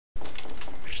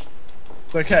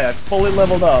It's okay, I fully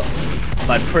leveled up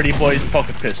my pretty boy's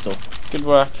pocket pistol. Good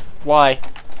work. Why?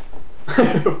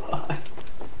 Why?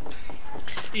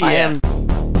 Yes.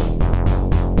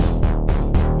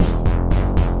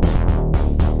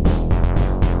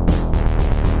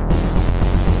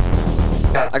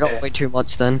 I got way too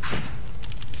much then.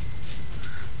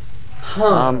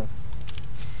 Huh.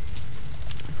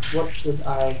 What should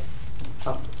I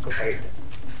upgrade?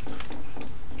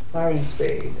 Firing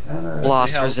speed.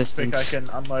 Blast See how resistance. quick I can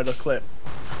unload a clip.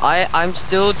 I'm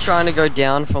still trying to go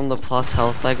down from the plus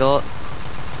health I got.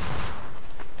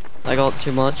 I got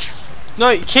too much.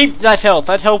 No, keep that health.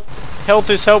 That health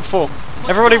is helpful.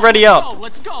 Everybody ready up.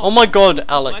 Let's go. Oh my god,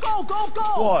 Alec. Go, go, go.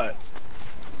 What?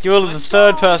 You're the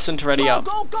third person to ready up.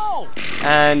 Go, go.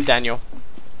 And Daniel.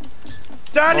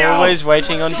 Daniel! Always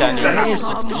waiting on Daniel. Yes,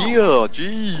 yeah,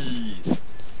 jeez.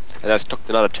 And that's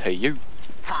dr-nuta to you.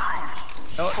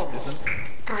 No, it isn't.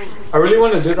 I really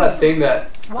want to do that thing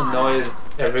that annoys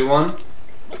everyone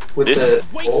with This? the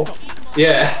ball.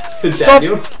 Yeah, to Stop.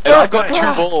 Daniel. And I've got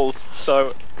 2 balls,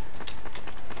 so...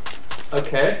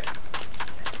 Okay.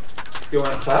 You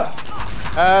want to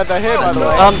clap? They're here by the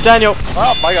way. Daniel.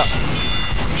 Oh my god.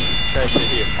 Okay, sit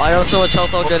here. I got so much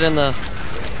health, I'll get in there.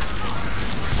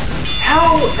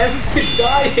 How am I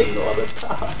dying all the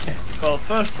time? Well,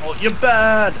 first of all, you're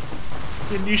bad!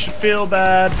 And you should feel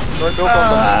bad. Don't milk on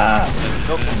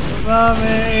them.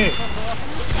 Mommy!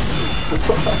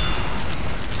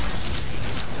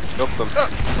 Milk them.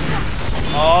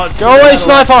 Oh, it's Go away,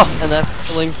 sniper! And they're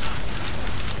pulling.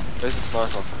 Where's the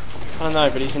sniper? I don't know,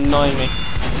 but he's annoying me.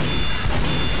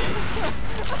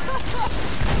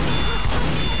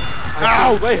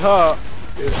 Ow, they hurt.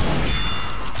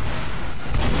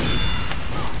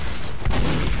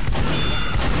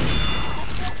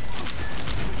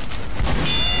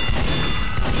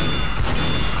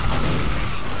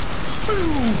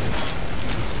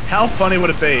 How funny would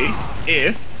it be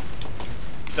if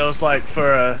there was like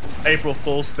for a April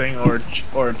Fool's thing or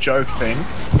a joke thing,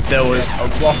 there was a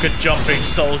rocket jumping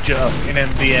soldier in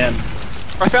MVM.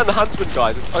 I found the huntsman,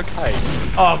 guys. It's okay.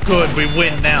 Oh, good, we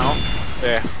win now.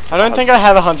 Yeah. I don't think I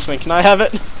have a huntsman. Can I have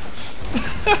it?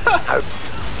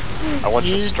 I want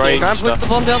your strange. Try and push the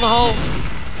bomb down the hole.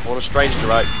 I want a strange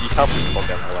right? You can't push the bomb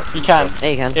down the hole. Like, You can.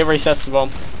 There you can. It resets the bomb.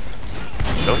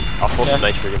 really? I'll force Yeah.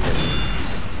 the nature in there.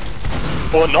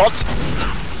 Or not.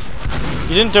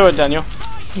 You didn't do it, Daniel.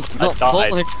 It's I not died.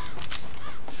 falling.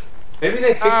 Maybe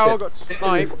they fixed Ow, I it. got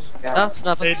sniped. That's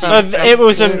not It- No, it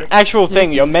was an actual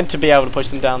thing. You're meant to be able to push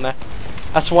them down there.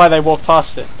 That's why they walked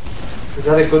past it. Is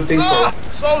that a good thing for Ah,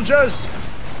 soldiers!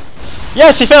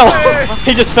 Yes, he fell! Hey!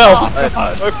 He just fell!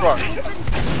 Go for it.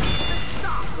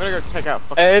 I'm gonna go check out.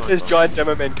 fucking And there's sniper. giant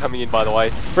demo men coming in, by the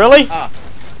way. Really? Ah.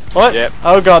 What? Yep.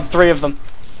 Oh god, 3 of them.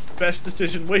 Best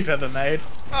decision we've ever made.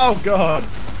 Oh god.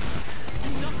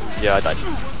 Yeah, I died.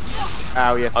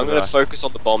 Ow, yes. I'm gonna focus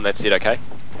on the bomb. That's it, okay?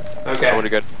 Okay. I want to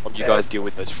go. You guys deal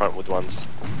with those frontward ones.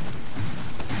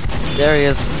 There he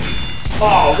is.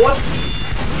 Oh, what?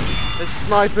 There's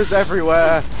snipers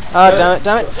everywhere. Ah, damn it,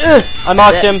 damn it. Ugh, I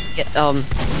marked him. Yeah,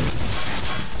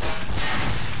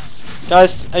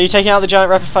 Guys, are you taking out the giant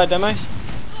rapid fire demos?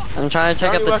 I'm trying to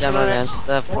take Don't out the work on demo it. man, so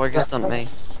they're focused on me.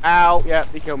 Ow, yeah,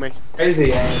 he killed me.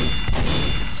 Crazy aim.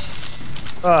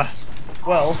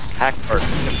 Well, Hack first.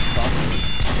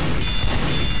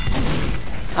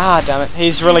 Ah, damn it.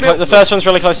 He's really close. The first one's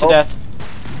really close to death.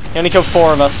 He only killed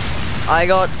 4 of us. I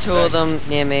got 2 of them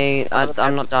near me.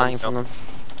 I'm not dying from them.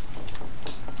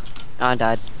 I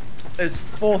died. there's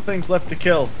 4 things left to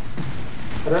kill.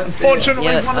 I don't see Fortunately,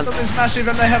 Yeah, one of them is massive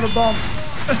and they have a bomb.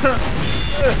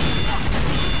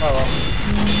 Oh well.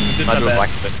 Did I my do it like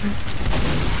best. it.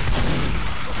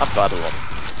 I've died a lot.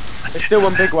 There's still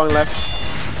one big one left.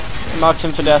 I marked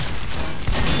him for death.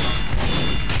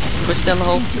 Push down the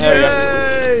hole. There we go.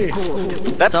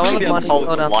 Yay! That's So I pretty want unfolded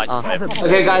hold on. light Oh. saber.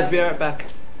 Okay, guys, be right back.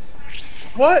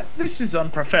 What? This is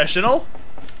unprofessional.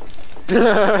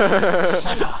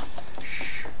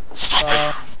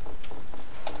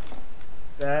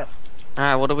 That.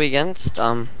 Alright, what are we against?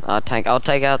 Tank. I'll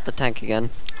take out the tank again.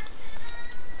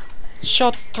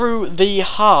 Shot through the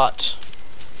heart.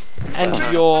 And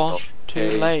you're too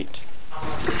Okay. late.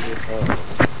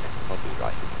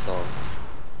 Copyrighted song.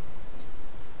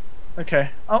 Okay.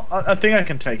 I think I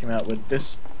can take him out with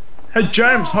this. Hey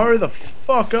James, hurry the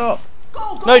fuck up!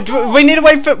 No, we need to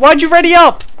wait for. Why'd you ready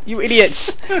up? You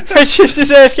idiots! Richard is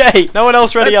AFK. No one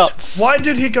else ready up. Why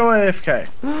did he go AFK?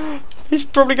 He's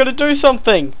probably gonna do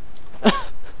something.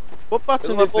 What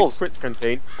button Look is at the balls. crits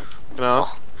contain? Can I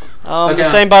ask? The Okay.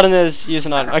 same button as use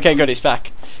an item. Okay, good. He's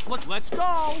back. Let's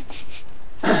go.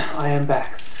 I am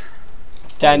back.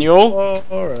 Daniel. Oh,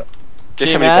 alright.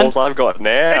 Guess how many G-Man? balls I've got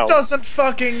now. It doesn't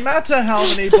fucking matter how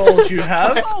many balls you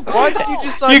have. Why did you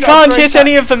decide You to can't upgrade hit that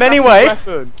any of them anyway.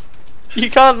 weapon? You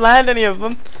can't land any of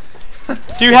them.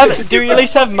 Do you at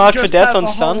least have Mark for Just Death have on a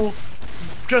stun? whole-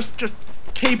 Just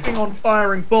keeping on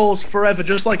firing balls forever,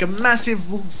 just like a massive.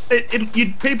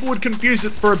 People would confuse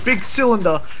it for a big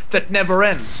cylinder that never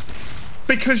ends,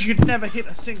 because you'd never hit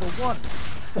a single one.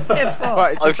 Ever.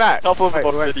 Right, it's I've back. double Wait,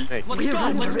 already. wait.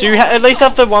 Do you at least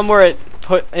have the one where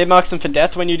it marks them for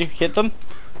death when you hit them?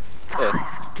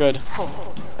 Yeah, Good.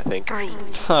 I think.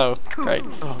 Oh, great.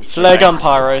 Flare gun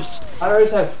pyros.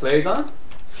 Pyros have flare gun?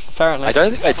 Apparently. I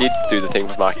don't think I did do the thing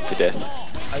with marking for death.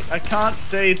 I can't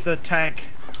see the tank.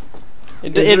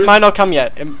 It might not come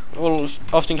yet. It will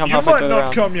often come You halfway might through the not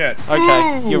round. come yet.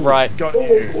 Okay, Ooh, you're right. Got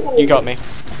you. You got me.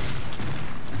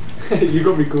 You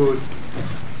got me good.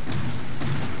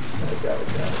 Okay.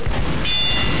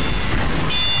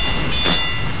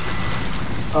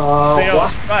 See you.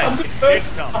 What? Right. Here it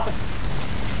comes.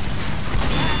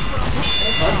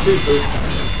 I'm too good.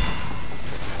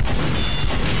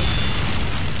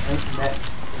 Don't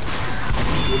mess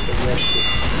with the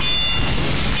rest.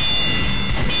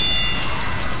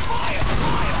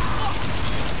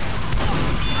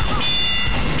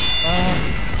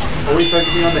 Are we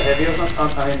focusing on the heavy or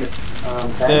something? I mean, this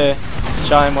tank? The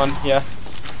giant one, yeah.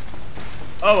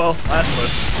 Oh well, that's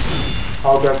good.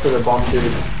 I'll go for the bomb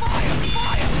dude.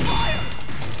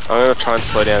 I'm gonna try and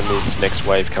slow down this next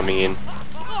wave coming in.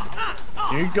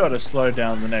 You gotta slow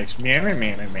down the next. Meow, meow,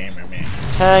 meow, meow, meow, meow.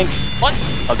 Tank. What?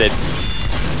 I'm dead.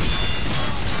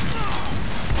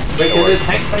 Wait, can this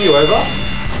tank run you over?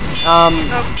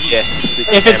 Yes.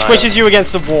 If it squishes you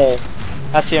against the wall,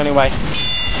 that's the only way.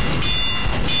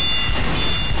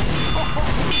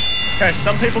 Okay,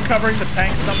 some people covering the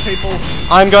tank, some people.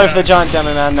 I'm going for the giant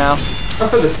demo man now. Go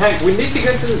for the tank. We need to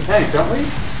go to the tank, don't we?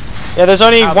 Yeah, there's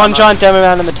only How one about giant demo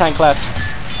man in the tank left.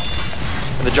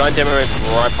 And the giant demo is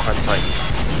right behind the tank.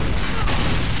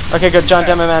 Okay, good. Giant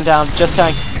demo man down. Just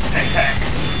tank.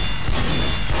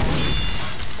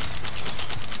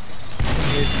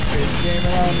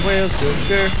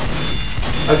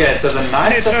 Okay, so the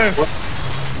knife. Here too.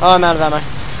 Oh, I'm out of ammo.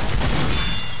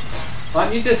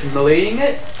 Aren't you just meleeing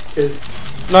it? Because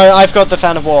No, I've got the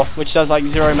Fan of War, which does like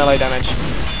 0 melee damage.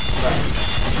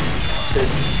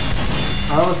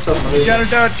 I want to stop You meleeing. gotta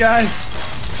do it, guys.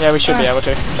 Yeah, we should be able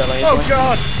to fairly Oh easily.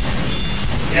 god.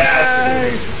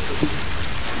 Yay!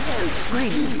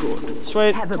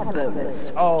 Sweet.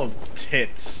 Oh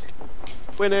tits.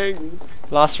 Winning.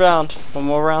 Last round. One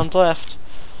more round left.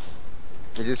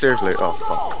 Is it seriously? Oh,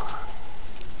 fuck.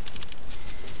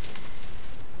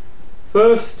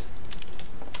 First.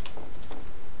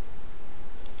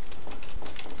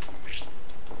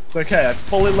 It's okay, I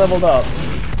fully leveled up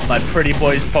my pretty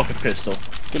boy's pocket pistol.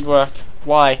 Good work.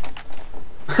 Why?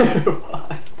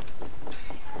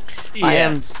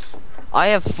 Yes. I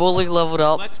have fully leveled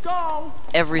up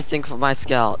everything for my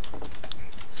scout.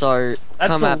 So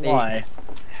That's come a at me. lie.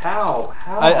 How?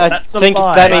 I That's a think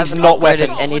lie. that I means haven't not upgraded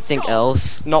weapons. anything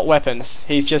else. Not weapons.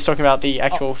 He's just talking about the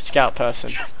actual scout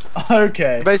person.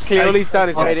 Okay. Basically, all he's done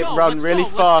is made it run really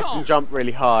fast and jump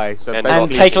really high. So And basically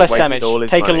And take he's less wasted damage. all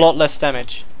his Take a money. lot less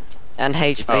damage. And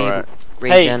HP Alright.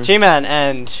 Hey, regen. G-Man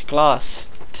and Glass.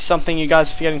 Something you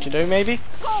guys are forgetting to do, maybe?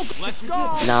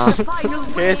 Nah.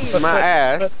 Kiss my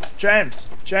ass. James,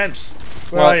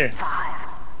 where What? are you?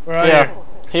 Where are Yeah.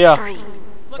 Here. you?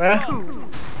 Where?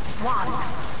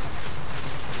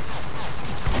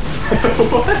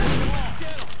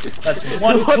 That's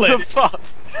one What clip. the fuck?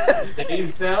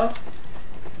 Games now?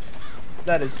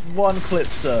 That is one clip,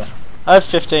 sir. I have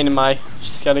 15 in my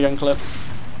scattergun clip.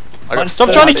 I got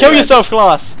Stop trying to kill yourself,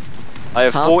 Glass! I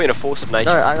have Huh? 4 in a force of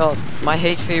nature. No, I got my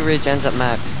HP regen's at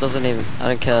max. Doesn't even. I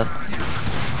don't care.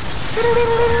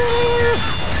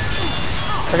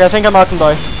 Okay, I think I marked them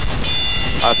both.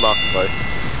 I've marked them both.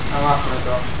 I'm after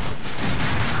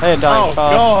myself. They are dying Oh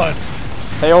fast. god.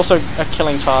 They also are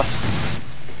killing fast.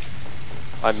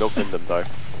 I milked them though.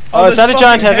 Oh, is there's that a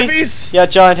giant fucking heavy? heavies? Yeah,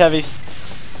 giant heavies.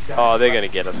 Oh, they're gonna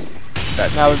get us.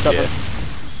 That's Now we've got yeah. them.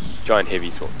 Giant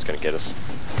heavy's what's gonna get us.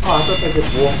 Oh, I thought they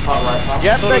just walked up right up.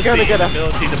 Yep, Thought they're it gonna was get the us.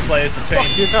 ability to play as a team.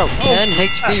 You know. 10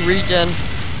 HP regen.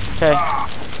 Okay.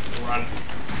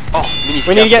 Oh, mini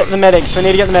We need to get the medics. We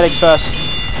need to get the medics first.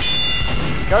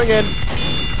 Going in.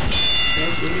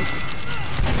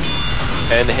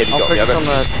 And the heavy I'll got me. I focus on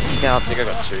got the two. I scouts. think I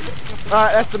got 2.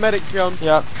 Alright, that's the medic's gone.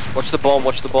 Yeah. Watch the bomb.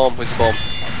 Where's the bomb?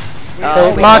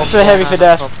 Okay, mark the heavy for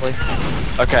death. Properly.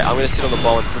 Okay, I'm gonna sit on the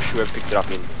bomb and push whoever picks it up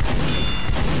in.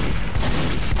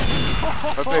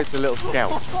 Hopefully it's a little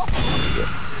scout.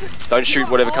 Don't shoot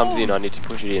whatever comes in. I need to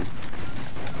push it in.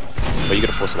 Well, you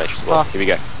got a force of nature as well. Oh. Here we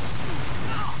go.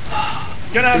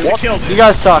 Gonna have to kill this. You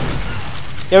guys suck.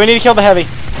 Yeah, we need to kill the heavy.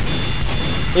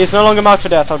 He's no longer marked for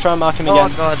death. I'll try and mark him Oh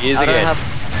again. god, He is I don't again. have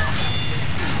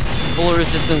full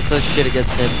resistance to shit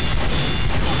against him.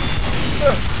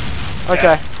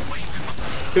 Okay.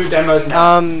 2 demos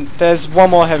now. There's one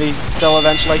more heavy still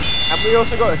eventually. And we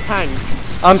also got a tank.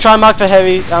 I'm trying to mark the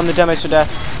heavy, the demos for death.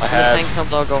 I When the have. tank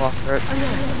comes, I'll go after it.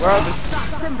 Where are the...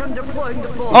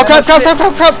 Oh crap, crap,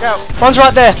 crap, crap, crap! One's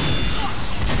right there.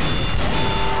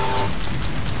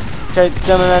 Okay,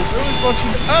 demo man. Who's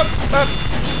watching? Up.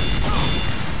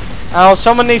 Oh,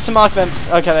 someone needs to mark them.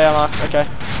 Okay, they are marked. Okay.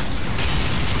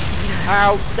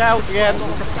 Ow, scout again.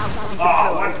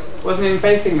 Oh, what? Wasn't even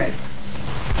facing me.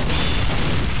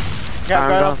 Scout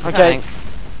going off. Okay. Tank.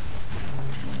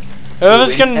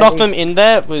 Whoever's gonna knock them in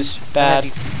there was bad. Heavy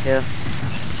seats here.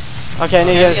 Okay, I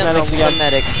need Heavy those and medics a lot of again.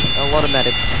 medics. A lot of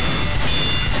medics.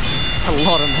 A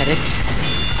lot of medics.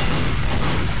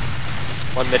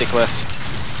 1 medic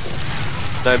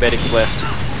left. No medics left.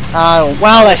 Oh,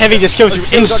 wow, that heavy just kills you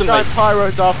We've got instantly. giant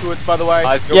pyros afterwards, by the way.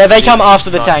 I've got Yeah, they come the after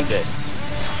the nine tank. dead.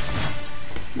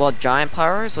 What, giant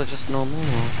pyros or just normal?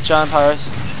 Or? Giant pyros.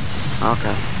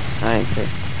 Okay. I didn't see.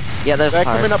 Yeah, there's They're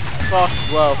pyros. coming up fast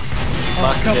as well.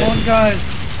 Mark Come dead. on, guys.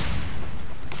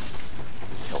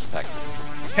 Health pack.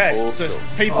 Okay, Oh, so it's cool.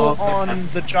 people Oh, on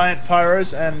the giant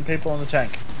pyros and people on the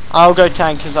tank. I'll go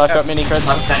tank because I've got mini crits.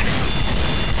 I'm tank.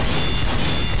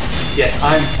 Yes,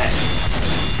 I'm tank.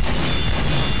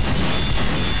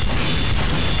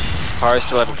 Pyros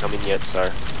still haven't come in yet, so.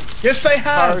 Yes, they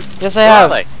have. Yes, they Where are have.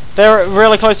 they? They're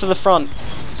really close to the front.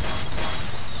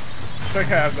 It's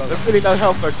okay, I've got They're them. really low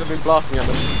health though, 'cause I've been blasting at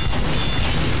them.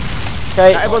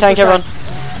 Okay, Everyone's tank on everyone.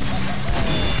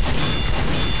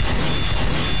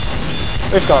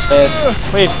 We've got this.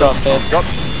 We've got this. Got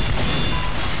this.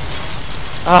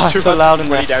 Ah, it's so loud in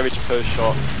there. 20 damage per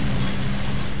shot.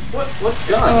 What's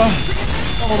done? Force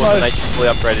of Almost. nature fully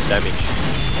upgraded damage.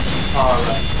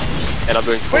 Alright. And I'm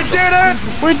doing We did it!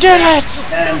 We did it!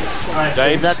 And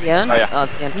James. Is that the end? Oh, yeah. Oh,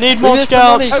 it's the end. Need We more missed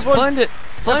somebody. scouts. Find it!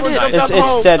 Find Everyone it! jump down the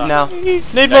hole. It's dead now. Need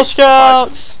more Thanks,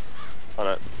 scouts! On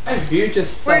it. have you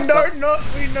just We stuck up?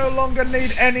 we no longer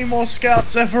need any more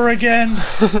scouts ever again.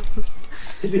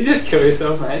 Did you just kill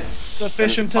yourself, mate?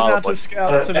 Sufficient amount of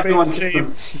scouts have been Everyone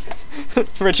achieved.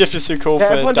 Richard is too cool Yeah,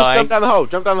 for everyone just dying. jump down the hole.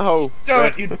 Jump down the hole. Do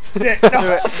it, you dick.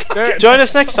 No. Do it. Join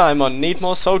us next time on Need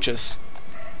More Soldiers.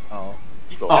 Oh.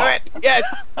 Oh. Yes!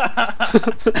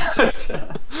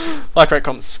 Like, rate,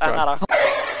 comment, subscribe.